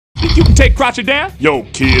Think you can take Crotchy down? Yo,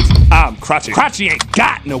 kids, I'm Crotchy. Crotchy ain't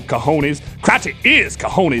got no cojones. Crotchy is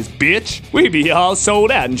cojones, bitch. We be all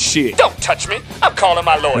sold out and shit. Don't touch me. I'm calling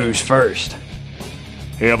my lawyer. Who's first?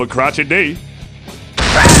 Have a Crotchy day. You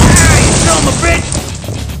son of a bitch!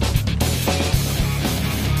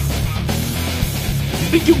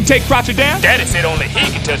 Think you can take Crotchy down? Daddy said only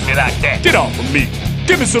he can touch me like that. Get off of me.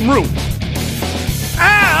 Give me some room.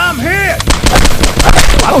 Ah, I'm hit!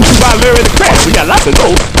 Why don't you buy Larry the Crab? We got lots of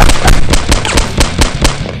those.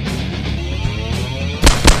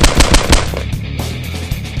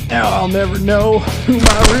 Now I'll never know who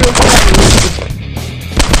my real father is.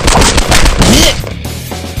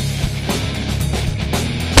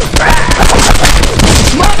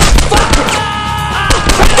 Motherfucker!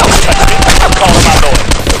 Don't touch me. I'm calling my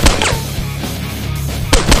lawyer.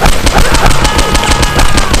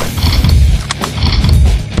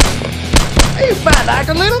 You fight like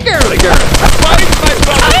a little girly girl. Fight my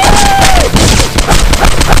brother.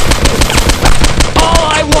 All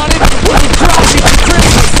I wanted was a Crotchy for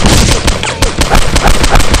Christmas.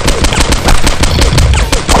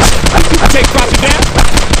 Think you can take Crotchy down?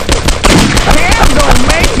 Cam gonna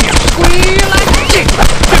make you squeal like a chicken.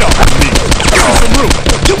 Get off of me. Give me some room.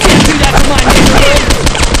 You can't do that to my neighborhood.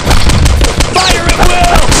 Fire at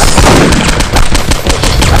will.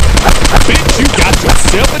 Bitch, you got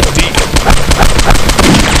yourself a deal.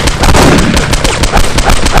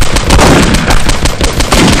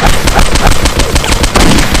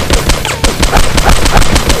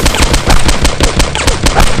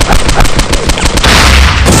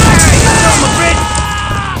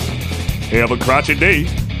 Have a Crotchy day.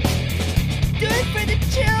 Good for the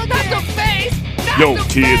children. Not the face. Not Yo, the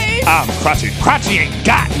kids, face. I'm Crotchy. Crotchy ain't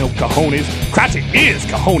got no cojones. Crotchy is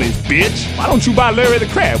cojones, bitch. Why don't you buy Larry the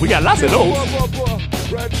Crab? We got lots of those.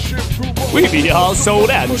 We be all sold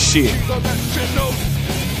out and shit.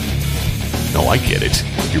 No, I get it.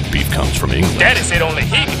 Your beef comes from England. Daddy said only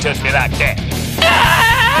he can touch me like that.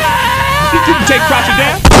 Think you can take Crotchy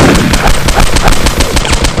down?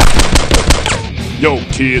 Yo,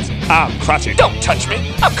 kids, I'm Crotchy. Don't touch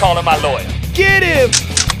me. I'm calling my lawyer. Get him!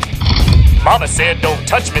 Mama said don't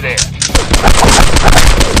touch me there. You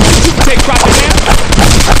can take Crotchy down?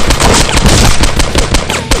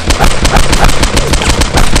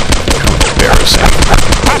 Embarrassing.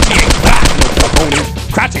 Crotchy ain't got no cojones.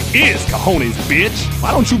 Crotchy is cojones, bitch.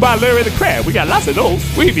 Why don't you buy Larry the Crab? We got lots of those.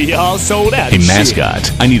 We be all sold out Hey, and shit.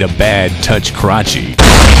 mascot, I need a bad touch Crotchy.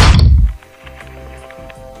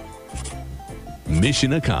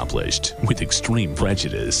 Mission accomplished with extreme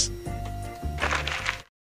prejudice.